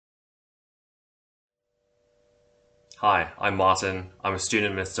Hi, I'm Martin. I'm a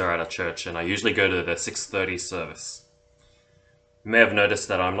student minister at a church and I usually go to the 6:30 service. You may have noticed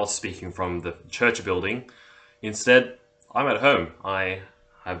that I'm not speaking from the church building. Instead, I'm at home. I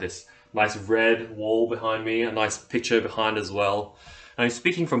have this nice red wall behind me, a nice picture behind as well. And I'm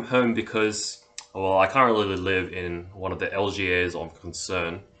speaking from home because, well, I can't really live in one of the LGAs of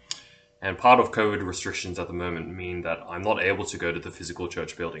concern. And part of COVID restrictions at the moment mean that I'm not able to go to the physical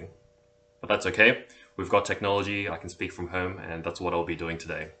church building. But that's okay. We've got technology, I can speak from home, and that's what I'll be doing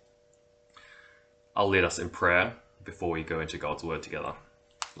today. I'll lead us in prayer before we go into God's Word together.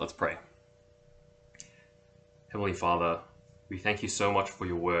 Let's pray. Heavenly Father, we thank you so much for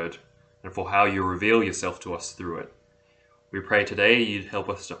your Word and for how you reveal yourself to us through it. We pray today you'd help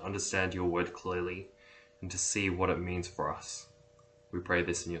us to understand your Word clearly and to see what it means for us. We pray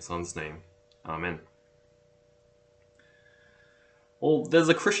this in your Son's name. Amen. Well, there's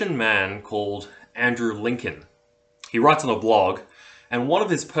a Christian man called Andrew Lincoln. He writes on a blog, and one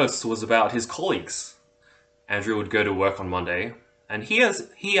of his posts was about his colleagues. Andrew would go to work on Monday, and he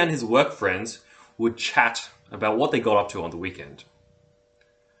and his work friends would chat about what they got up to on the weekend.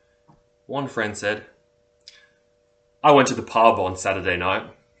 One friend said, "I went to the pub on Saturday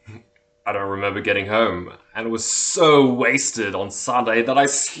night. I don't remember getting home, and was so wasted on Sunday that I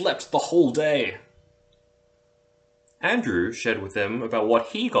slept the whole day." Andrew shared with them about what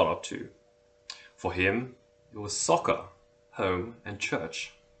he got up to. For him, it was soccer, home, and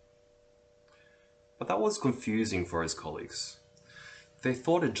church. But that was confusing for his colleagues. They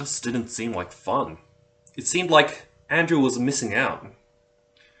thought it just didn't seem like fun. It seemed like Andrew was missing out.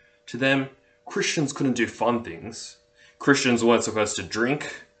 To them, Christians couldn't do fun things. Christians weren't supposed to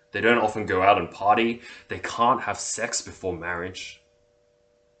drink. They don't often go out and party. They can't have sex before marriage.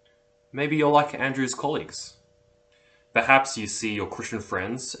 Maybe you're like Andrew's colleagues. Perhaps you see your Christian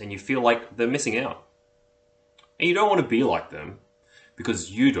friends and you feel like they're missing out. And you don't want to be like them because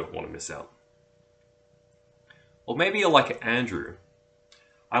you don't want to miss out. Or maybe you're like Andrew.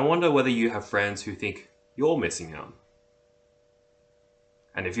 I wonder whether you have friends who think you're missing out.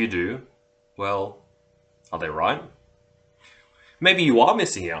 And if you do, well, are they right? Maybe you are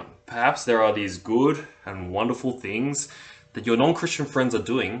missing out. Perhaps there are these good and wonderful things that your non-Christian friends are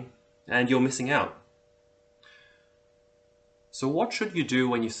doing and you're missing out. So what should you do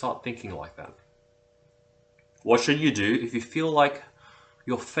when you start thinking like that? What should you do if you feel like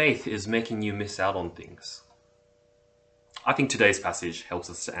your faith is making you miss out on things? I think today's passage helps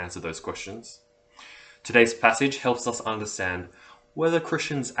us to answer those questions. Today's passage helps us understand whether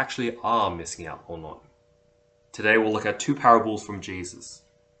Christians actually are missing out or not. Today we'll look at two parables from Jesus.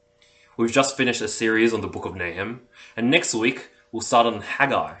 We've just finished a series on the book of Nahum, and next week we'll start on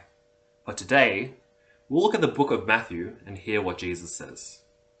Haggai. But today, we'll look at the book of Matthew and hear what Jesus says.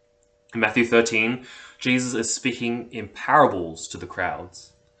 In Matthew 13, Jesus is speaking in parables to the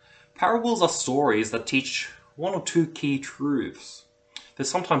crowds. Parables are stories that teach one or two key truths. They're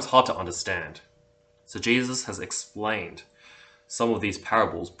sometimes hard to understand. So Jesus has explained some of these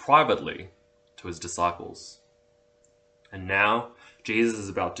parables privately to his disciples. And now, Jesus is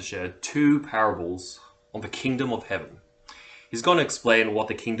about to share two parables on the kingdom of heaven. He's going to explain what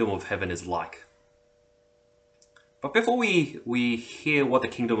the kingdom of heaven is like. But before we hear what the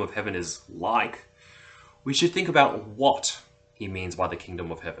kingdom of heaven is like, we should think about what he means by the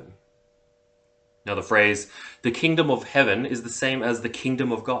kingdom of heaven. Now the phrase, the kingdom of heaven, is the same as the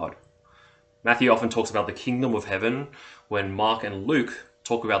kingdom of God. Matthew often talks about the kingdom of heaven when Mark and Luke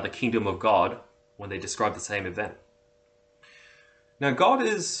talk about the kingdom of God when they describe the same event. Now God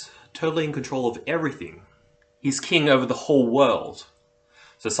is totally in control of everything. He's king over the whole world.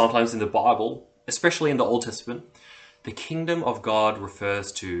 So sometimes in the Bible, especially in the Old Testament, the kingdom of God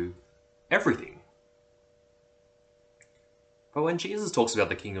refers to everything. But when Jesus talks about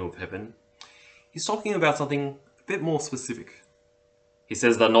the kingdom of heaven, he's talking about something a bit more specific. He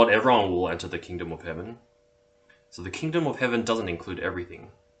says that not everyone will enter the kingdom of heaven. So the kingdom of heaven doesn't include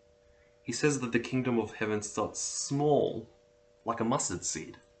everything. He says that the kingdom of heaven starts small, like a mustard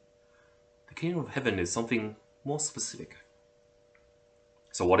seed. The kingdom of heaven is something more specific.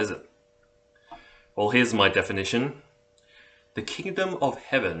 So what is it? Well, here's my definition. The kingdom of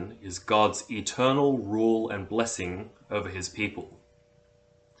heaven is God's eternal rule and blessing over his people.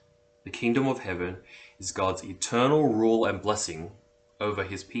 The kingdom of heaven is God's eternal rule and blessing over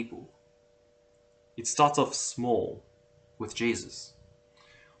his people. It starts off small with Jesus.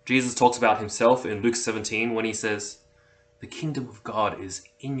 Jesus talks about himself in Luke 17 when he says, "The kingdom of God is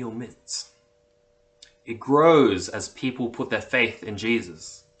in your midst." It grows as people put their faith in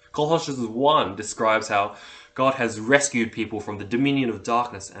Jesus. Colossians 1 describes how God has rescued people from the dominion of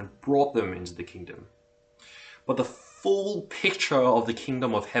darkness and brought them into the kingdom. But the full picture of the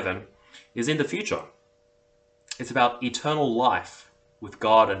kingdom of heaven is in the future. It's about eternal life with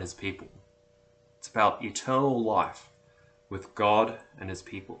God and his people. It's about eternal life with God and his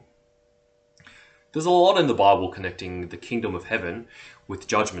people. There's a lot in the Bible connecting the kingdom of heaven with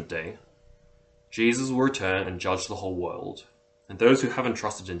Judgment Day. Jesus will return and judge the whole world. And those who haven't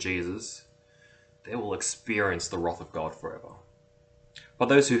trusted in Jesus, they will experience the wrath of God forever. But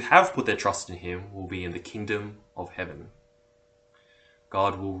those who have put their trust in him will be in the kingdom of heaven.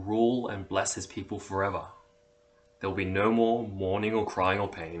 God will rule and bless his people forever. There will be no more mourning or crying or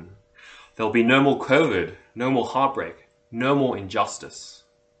pain. There will be no more COVID, no more heartbreak, no more injustice.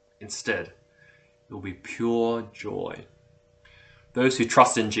 Instead, it will be pure joy. Those who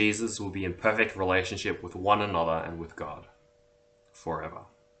trust in Jesus will be in perfect relationship with one another and with God forever.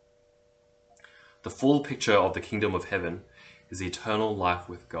 The full picture of the kingdom of heaven is eternal life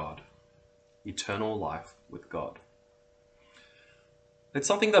with God. Eternal life with God. It's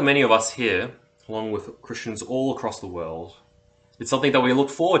something that many of us here, along with Christians all across the world, it's something that we look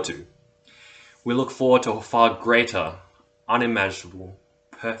forward to. We look forward to a far greater, unimaginable,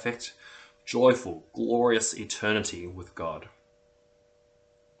 perfect, joyful, glorious eternity with God.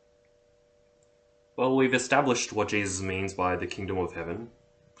 Well, we've established what Jesus means by the kingdom of heaven.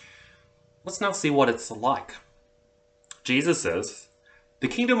 Let's now see what it's like. Jesus says, the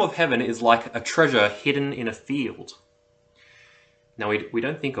kingdom of heaven is like a treasure hidden in a field. Now, we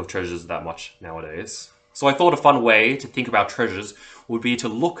don't think of treasures that much nowadays. So I thought a fun way to think about treasures would be to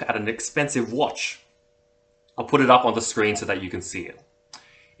look at an expensive watch. I'll put it up on the screen so that you can see it.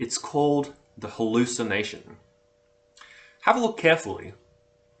 It's called the hallucination. Have a look carefully.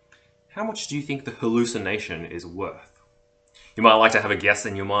 How much do you think the hallucination is worth? You might like to have a guess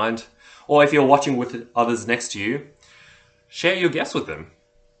in your mind, or if you're watching with others next to you, share your guess with them.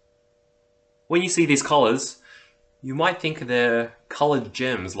 When you see these colors, you might think they're colored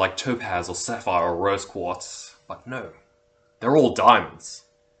gems like topaz or sapphire or rose quartz, but no, they're all diamonds.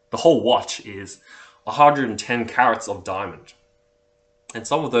 The whole watch is 110 carats of diamond, and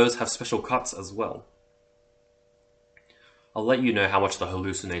some of those have special cuts as well. I'll let you know how much the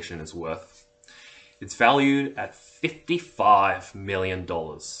hallucination is worth. It's valued at $55 million.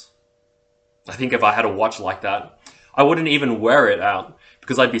 I think if I had a watch like that, I wouldn't even wear it out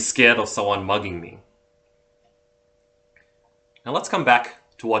because I'd be scared of someone mugging me. Now let's come back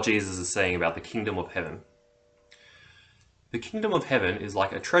to what Jesus is saying about the kingdom of heaven. The kingdom of heaven is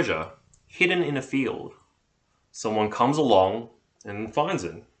like a treasure hidden in a field. Someone comes along and finds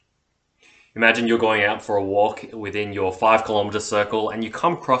it. Imagine you're going out for a walk within your 5-kilometer circle and you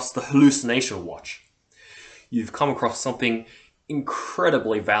come across the hallucination watch. You've come across something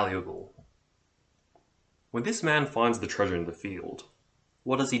incredibly valuable. When this man finds the treasure in the field,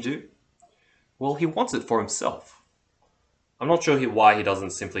 what does he do? Well, he wants it for himself. I'm not sure why he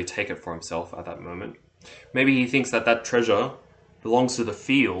doesn't simply take it for himself at that moment. Maybe he thinks that that treasure belongs to the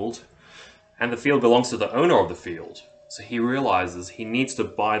field and the field belongs to the owner of the field. So he realizes he needs to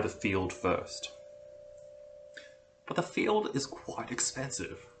buy the field first. But the field is quite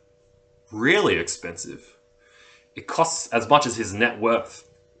expensive. Really expensive. It costs as much as his net worth.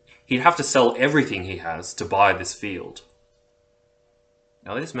 He'd have to sell everything he has to buy this field.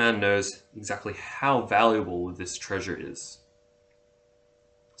 Now this man knows exactly how valuable this treasure is.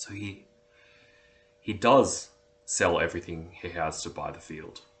 So he does sell everything he has to buy the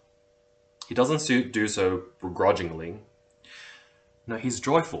field. He doesn't do so begrudgingly. No, he's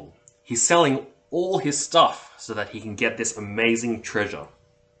joyful. He's selling all his stuff so that he can get this amazing treasure.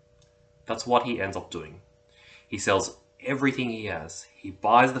 That's what he ends up doing. He sells everything he has. He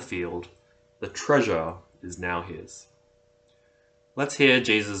buys the field. The treasure is now his. Let's hear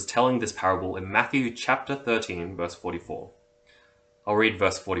Jesus telling this parable in Matthew chapter 13, verse 44. I'll read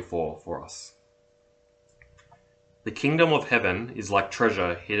verse 44 for us. The kingdom of heaven is like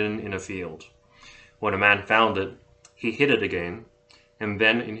treasure hidden in a field. When a man found it, he hid it again, and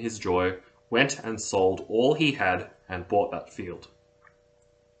then in his joy went and sold all he had and bought that field.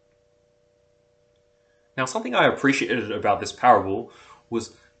 Now, something I appreciated about this parable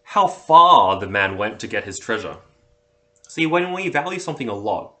was how far the man went to get his treasure. See, when we value something a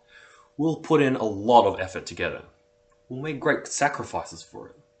lot, we'll put in a lot of effort to get it. We'll make great sacrifices for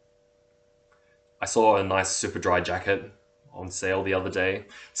it. I saw a nice Superdry jacket on sale the other day,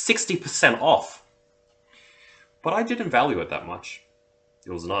 60% off. But I didn't value it that much.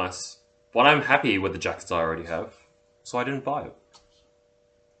 It was nice, but I'm happy with the jackets I already have, so I didn't buy it.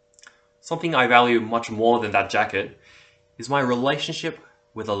 Something I value much more than that jacket is my relationship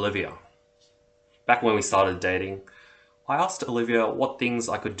with Olivia. Back when we started dating, I asked Olivia what things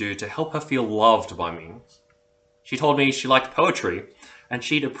I could do to help her feel loved by me. She told me she liked poetry and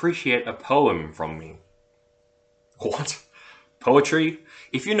she'd appreciate a poem from me. What? Poetry?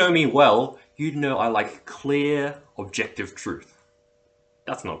 If you know me well, you'd know I like clear, objective truth.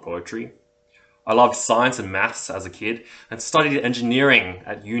 That's not poetry. I loved science and maths as a kid and studied engineering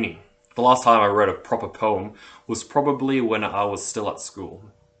at uni. The last time I wrote a proper poem was probably when I was still at school.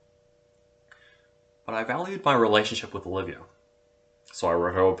 But I valued my relationship with Olivia. So I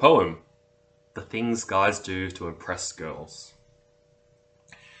wrote her a poem. The things guys do to impress girls.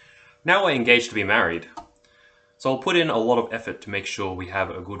 Now we're engaged to be married. So I'll put in a lot of effort to make sure we have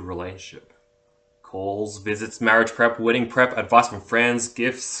a good relationship. Calls, visits, marriage prep, wedding prep, advice from friends,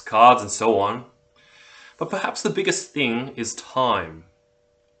 gifts, cards, and so on. But perhaps the biggest thing is time.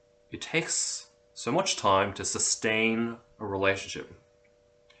 It takes so much time to sustain a relationship.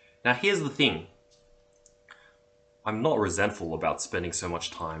 Now here's the thing. I'm not resentful about spending so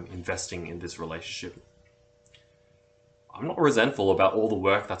much time investing in this relationship. I'm not resentful about all the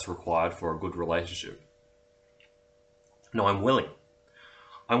work that's required for a good relationship. No, I'm willing.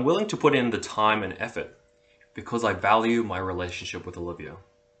 I'm willing to put in the time and effort because I value my relationship with Olivia.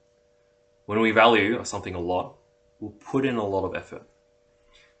 When we value something a lot, we'll put in a lot of effort.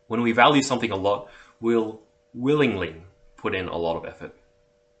 When we value something a lot, we'll willingly put in a lot of effort.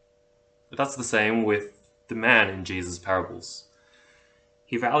 But that's the same with the man in Jesus' parables.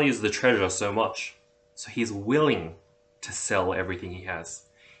 He values the treasure so much, so he's willing to sell everything he has.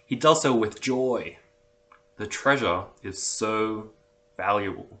 He does so with joy. The treasure is so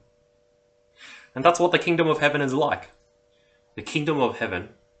valuable. And that's what the kingdom of heaven is like. The kingdom of heaven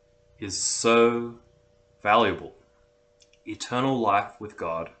is so valuable. Eternal life with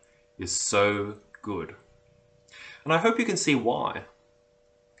God is so good. And I hope you can see why.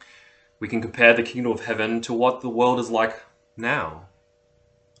 We can compare the kingdom of heaven to what the world is like now.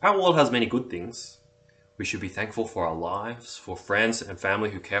 Our world has many good things. We should be thankful for our lives, for friends and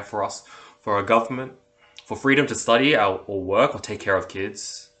family who care for us, for our government, for freedom to study or work or take care of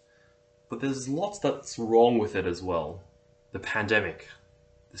kids. But there's lots that's wrong with it as well. The pandemic,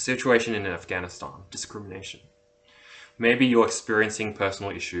 the situation in Afghanistan, discrimination. Maybe you're experiencing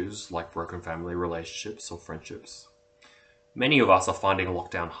personal issues like broken family relationships or friendships. Many of us are finding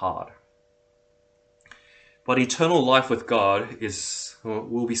lockdown hard. But eternal life with God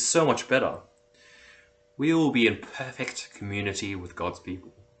will be so much better. We will be in perfect community with God's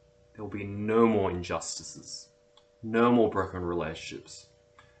people. There will be no more injustices, no more broken relationships,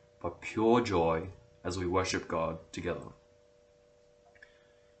 but pure joy as we worship God together.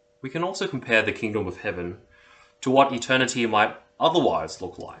 We can also compare the kingdom of heaven to what eternity might otherwise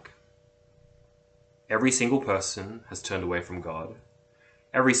look like. Every single person has turned away from God.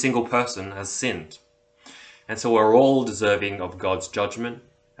 Every single person has sinned. And so we're all deserving of God's judgment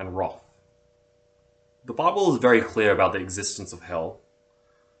and wrath. The Bible is very clear about the existence of hell.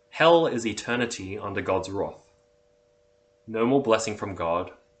 Hell is eternity under God's wrath. No more blessing from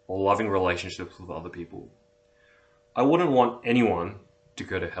God or loving relationships with other people. I wouldn't want anyone to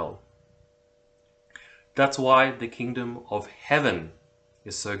go to hell. That's why the kingdom of heaven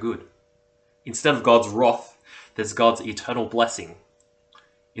is so good. Instead of God's wrath, there's God's eternal blessing.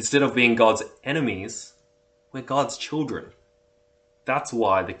 Instead of being God's enemies, we're God's children. That's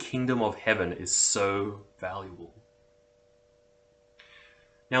why the kingdom of heaven is so valuable.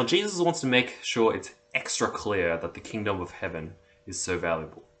 Now, Jesus wants to make sure it's extra clear that the kingdom of heaven is so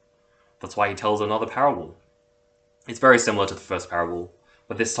valuable. That's why he tells another parable. It's very similar to the first parable,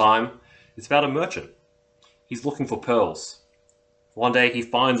 but this time it's about a merchant. He's looking for pearls. One day he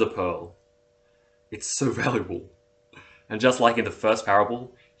finds a pearl. It's so valuable. And just like in the first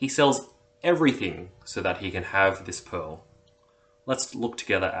parable, he sells everything so that he can have this pearl. Let's look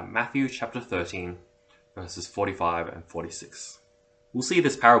together at Matthew chapter 13, verses 45 and 46. We'll see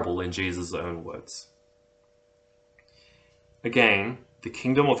this parable in Jesus' own words. Again, the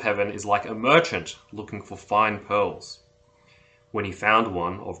kingdom of heaven is like a merchant looking for fine pearls. When he found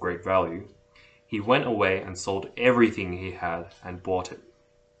one of great value, he went away and sold everything he had and bought it.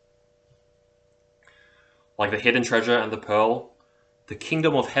 Like the hidden treasure and the pearl, the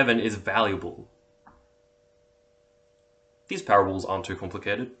kingdom of heaven is valuable. These parables aren't too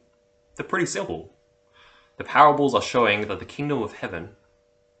complicated. They're pretty simple. The parables are showing that the kingdom of heaven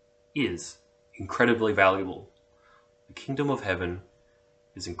is incredibly valuable. The kingdom of heaven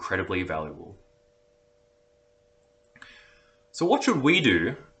is incredibly valuable. So what should we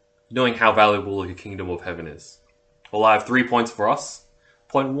do knowing how valuable the kingdom of heaven is? Well, I have 3 points for us.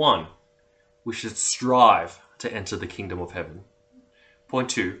 Point 1, we should strive to enter the kingdom of heaven. Point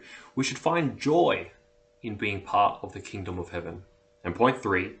 2, we should find joy in being part of the kingdom of heaven. And point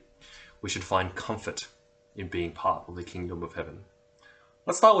 3, we should find comfort in being part of the kingdom of heaven.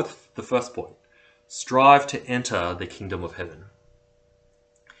 Let's start with the first point. Strive to enter the kingdom of heaven.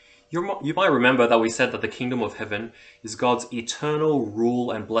 You might remember that we said that the kingdom of heaven is God's eternal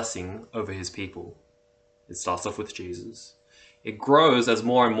rule and blessing over his people. It starts off with Jesus. It grows as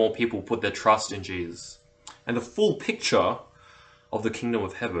more and more people put their trust in Jesus. And the full picture of the kingdom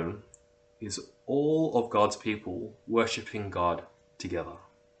of heaven is all of God's people worshipping God together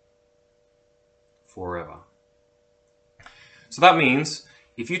forever. So that means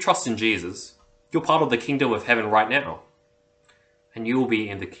if you trust in Jesus, you're part of the kingdom of heaven right now. And you will be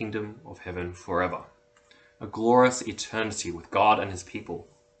in the kingdom of heaven forever. A glorious eternity with God and his people.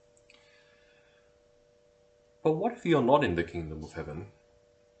 But what if you're not in the kingdom of heaven?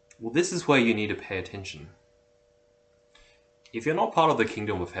 Well, this is where you need to pay attention. If you're not part of the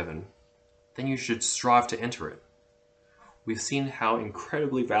kingdom of heaven, then you should strive to enter it. We've seen how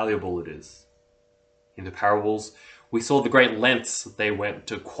incredibly valuable it is. In the parables, we saw the great lengths that they went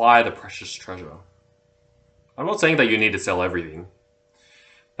to acquire the precious treasure. I'm not saying that you need to sell everything,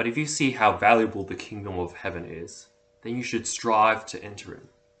 but if you see how valuable the kingdom of heaven is, then you should strive to enter it.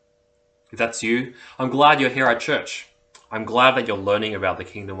 If that's you, I'm glad you're here at church. I'm glad that you're learning about the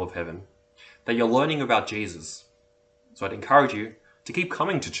kingdom of heaven, that you're learning about Jesus. So I'd encourage you to keep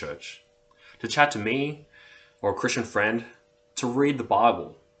coming to church, to chat to me or a Christian friend, to read the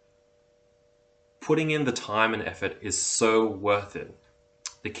Bible. Putting in the time and effort is so worth it.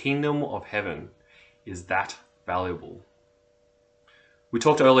 The kingdom of heaven is that valuable. We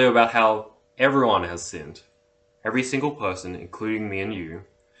talked earlier about how everyone has sinned. Every single person, including me and you,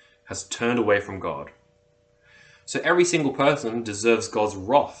 has turned away from God. So every single person deserves God's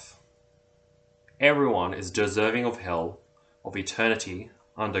wrath. Everyone is deserving of hell, of eternity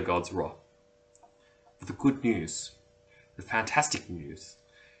under God's wrath. But the good news, the fantastic news,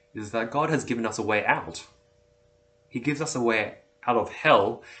 is that God has given us a way out. He gives us a way out of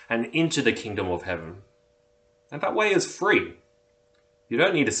hell and into the kingdom of heaven. And that way is free. You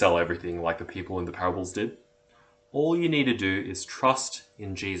don't need to sell everything like the people in the parables did. All you need to do is trust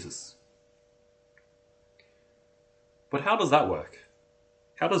in Jesus. But how does that work?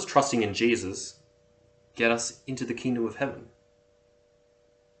 How does trusting in Jesus get us into the kingdom of heaven?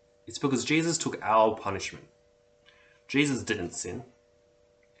 It's because Jesus took our punishment. Jesus didn't sin.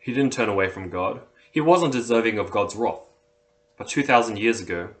 He didn't turn away from God. He wasn't deserving of God's wrath. But 2,000 years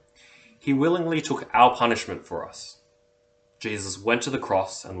ago, he willingly took our punishment for us. Jesus went to the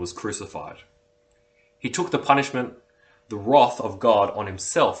cross and was crucified. He took the punishment, the wrath of God on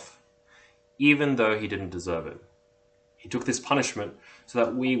himself, even though he didn't deserve it. He took this punishment so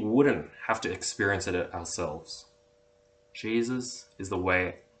that we wouldn't have to experience it ourselves. Jesus is the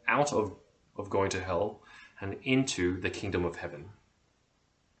way out of going to hell and into the kingdom of heaven.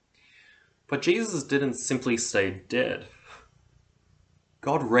 But Jesus didn't simply stay dead.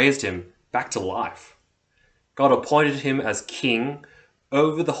 God raised him back to life. God appointed him as king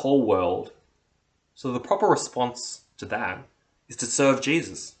over the whole world. So the proper response to that is to serve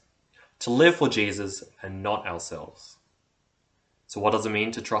Jesus, to live for Jesus and not ourselves. So what does it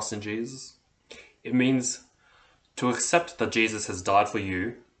mean to trust in Jesus? It means to accept that Jesus has died for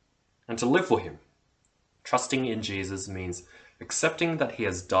you and to live for him. Trusting in Jesus means accepting that he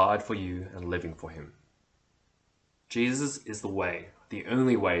has died for you and living for him. Jesus is the way, the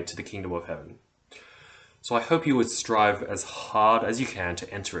only way to the kingdom of heaven. So I hope you would strive as hard as you can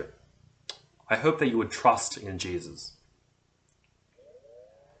to enter it. I hope that you would trust in Jesus.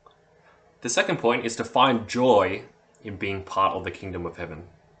 The second point is to find joy in being part of the kingdom of heaven.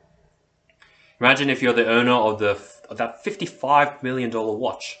 Imagine if you're the owner of that $55 million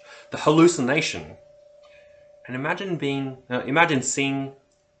watch, the hallucination. And imagine seeing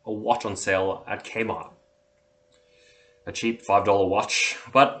a watch on sale at Kmart. A cheap $5 watch,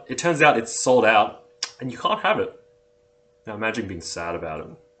 but it turns out it's sold out and you can't have it. Now imagine being sad about it.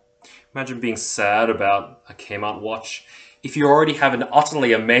 Imagine being sad about a Kmart watch if you already have an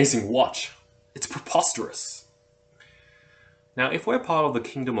utterly amazing watch. It's preposterous. Now, if we're part of the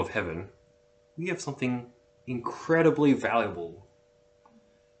kingdom of heaven, we have something incredibly valuable.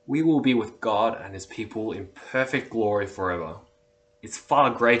 We will be with God and his people in perfect glory forever. It's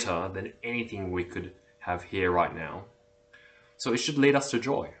far greater than anything we could have here right now. So it should lead us to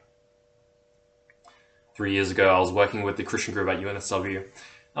joy. 3 years ago, I was working with the Christian group at UNSW,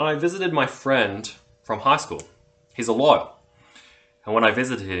 and I visited my friend from high school. He's a lawyer. And when I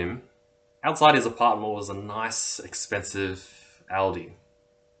visited him, outside his apartment was a nice, expensive Audi.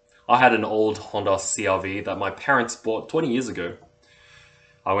 I had an old Honda CR-V that my parents bought 20 years ago.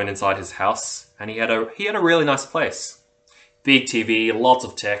 I went inside his house, and he had a really nice place. Big TV, lots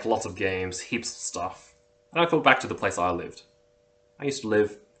of tech, lots of games, heaps of stuff. And I thought back to the place I lived. I used to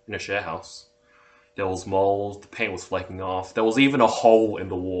live in a share house. There was mold, the paint was flaking off, there was even a hole in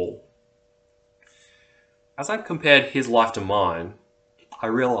the wall. As I compared his life to mine, I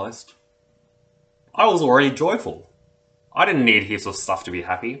realized I was already joyful. I didn't need heaps of stuff to be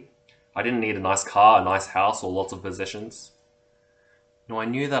happy. I didn't need a nice car, a nice house, or lots of possessions. No, I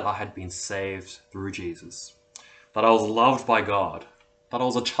knew that I had been saved through Jesus, that I was loved by God, that I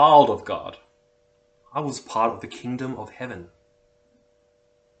was a child of God. I was part of the kingdom of heaven.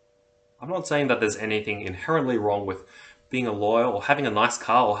 I'm not saying that there's anything inherently wrong with being a lawyer or having a nice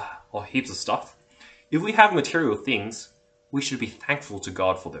car or heaps of stuff. If we have material things, we should be thankful to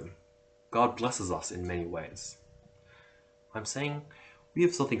God for them. God blesses us in many ways. I'm saying we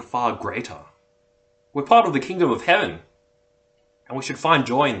have something far greater. We're part of the kingdom of heaven, and we should find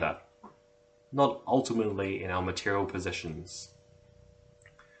joy in that, not ultimately in our material possessions.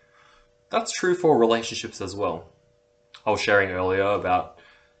 That's true for relationships as well. I was sharing earlier about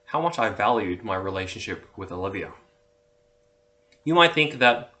how much I valued my relationship with Olivia. You might think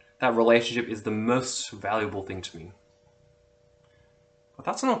that that relationship is the most valuable thing to me. But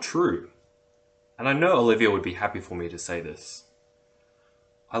that's not true. And I know Olivia would be happy for me to say this.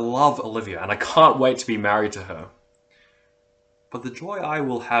 I love Olivia and I can't wait to be married to her. But the joy I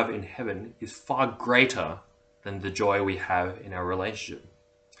will have in heaven is far greater than the joy we have in our relationship.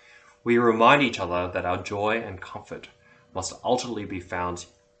 We remind each other that our joy and comfort must ultimately be found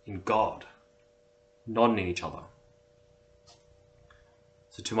in God, not in each other.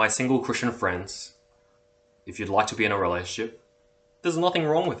 So to my single Christian friends, if you'd like to be in a relationship, there's nothing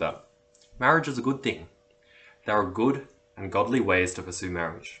wrong with that. Marriage is a good thing. There are good and godly ways to pursue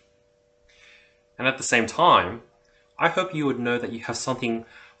marriage. And at the same time, I hope you would know that you have something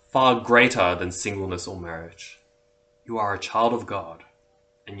far greater than singleness or marriage. You are a child of God,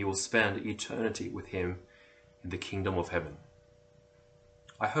 and you will spend eternity with Him in the kingdom of heaven.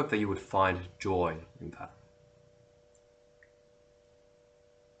 I hope that you would find joy in that.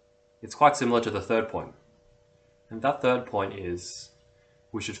 It's quite similar to the third point. And that third point is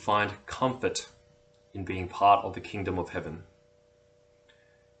we should find comfort in being part of the kingdom of heaven.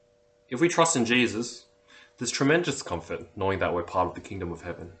 If we trust in Jesus, there's tremendous comfort knowing that we're part of the kingdom of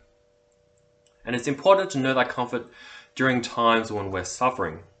heaven. And it's important to know that comfort during times when we're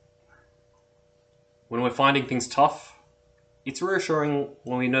suffering. When we're finding things tough, it's reassuring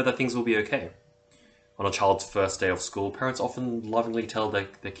when we know that things will be okay. On a child's first day of school, parents often lovingly tell their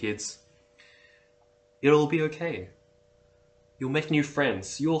kids, "It'll be okay. You'll make new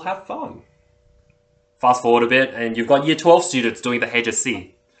friends. You'll have fun." Fast forward a bit and you've got Year 12 students doing the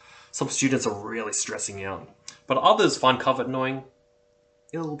HSC. Some students are really stressing out, but others find comfort knowing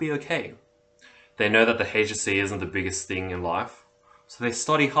it'll be okay. They know that the HSC isn't the biggest thing in life, so they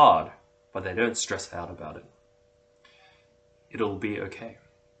study hard, but they don't stress out about it. It'll be okay.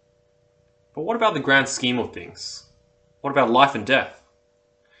 But what about the grand scheme of things? What about life and death?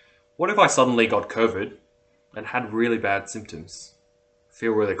 What if I suddenly got COVID and had really bad symptoms? I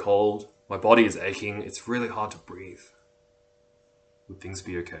feel really cold, my body is aching, it's really hard to breathe. Would things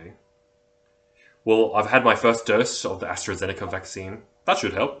be okay? Well, I've had my first dose of the AstraZeneca vaccine. That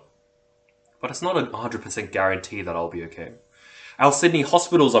should help. But it's not a 100% guarantee that I'll be okay. Our Sydney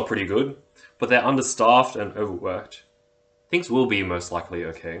hospitals are pretty good, but they're understaffed and overworked. Things will be most likely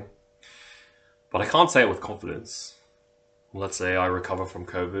okay. But I can't say it with confidence. Let's say I recover from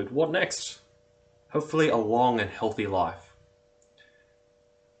COVID. What next? Hopefully a long and healthy life.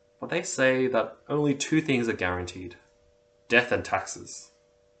 But they say that only two things are guaranteed. Death and taxes.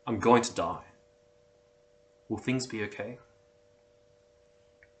 I'm going to die. Will things be okay?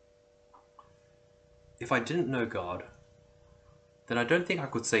 If I didn't know God, then I don't think I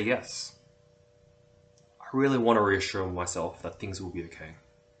could say yes. I really want to reassure myself that things will be okay.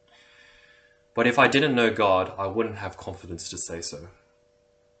 But if I didn't know God, I wouldn't have confidence to say so.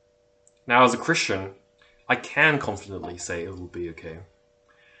 Now, as a Christian, I can confidently say it will be okay.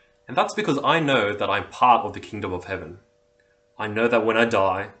 And that's because I know that I'm part of the kingdom of heaven. I know that when I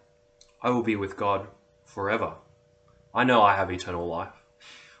die, I will be with God forever. I know I have eternal life.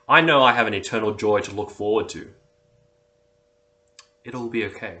 I know I have an eternal joy to look forward to. It'll be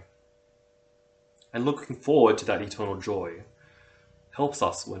okay. And looking forward to that eternal joy helps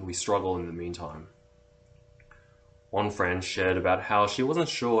us when we struggle in the meantime. One friend shared about how she wasn't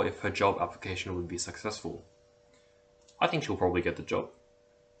sure if her job application would be successful. I think she'll probably get the job.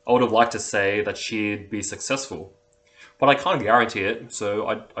 I would have liked to say that she'd be successful, but I can't guarantee it, so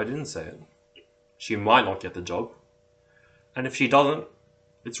I didn't say it. She might not get the job. And if she doesn't,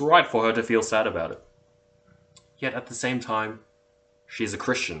 it's right for her to feel sad about it. Yet at the same time, she's a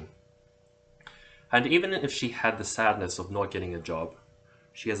Christian. And even if she had the sadness of not getting a job,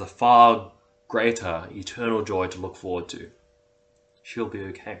 she has a far greater eternal joy to look forward to. She'll be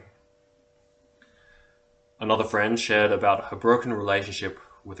okay. Another friend shared about her broken relationship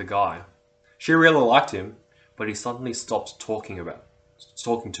with a guy. She really liked him, but he suddenly stopped talking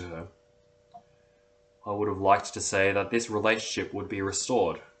to her. I would have liked to say that this relationship would be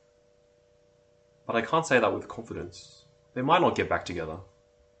restored, but I can't say that with confidence. They might not get back together.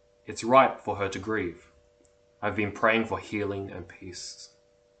 It's right for her to grieve. I've been praying for healing and peace.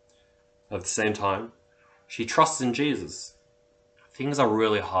 At the same time, she trusts in Jesus. Things are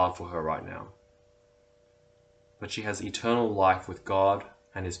really hard for her right now, but she has eternal life with God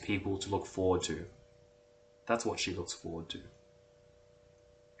and His people to look forward to. That's what she looks forward to.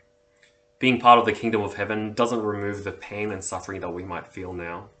 Being part of the kingdom of heaven doesn't remove the pain and suffering that we might feel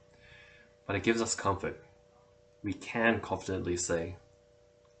now, but it gives us comfort. We can confidently say,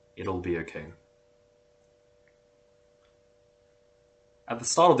 it'll be okay. At the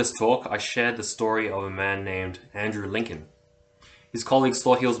start of this talk, I shared the story of a man named Andrew Lincoln. His colleagues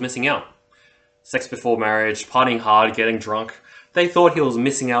thought he was missing out. Sex before marriage, partying hard, getting drunk. They thought he was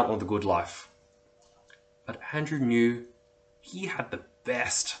missing out on the good life. But Andrew knew he had the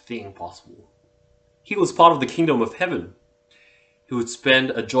best thing possible. He was part of the kingdom of heaven. He would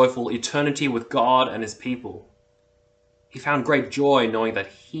spend a joyful eternity with God and His people. He found great joy knowing that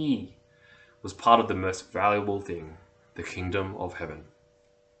he was part of the most valuable thing, the kingdom of heaven.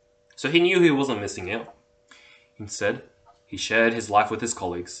 So he knew he wasn't missing out. Instead, he shared his life with his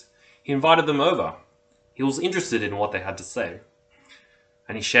colleagues. He invited them over. He was interested in what they had to say.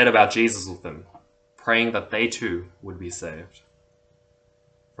 And he shared about Jesus with them, praying that they too would be saved.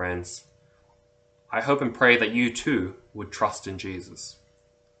 Friends, I hope and pray that you too would trust in Jesus,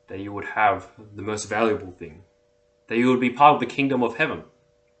 that you would have the most valuable thing, that you would be part of the kingdom of heaven.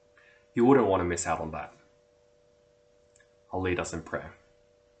 You wouldn't want to miss out on that. I'll lead us in prayer.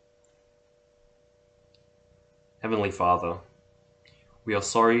 Heavenly Father, we are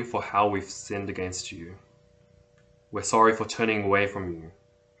sorry for how we've sinned against you. We're sorry for turning away from you.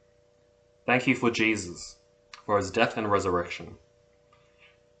 Thank you for Jesus, for His death and resurrection.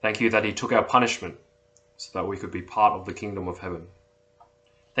 Thank you that He took our punishment so that we could be part of the kingdom of heaven.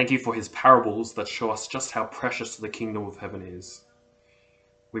 Thank you for His parables that show us just how precious the kingdom of heaven is.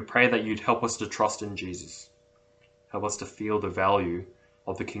 We pray that you'd help us to trust in Jesus. Help us to feel the value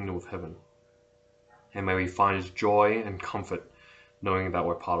of the kingdom of heaven. And may we find joy and comfort knowing that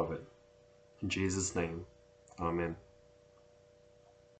we're part of it. In Jesus' name, Amen.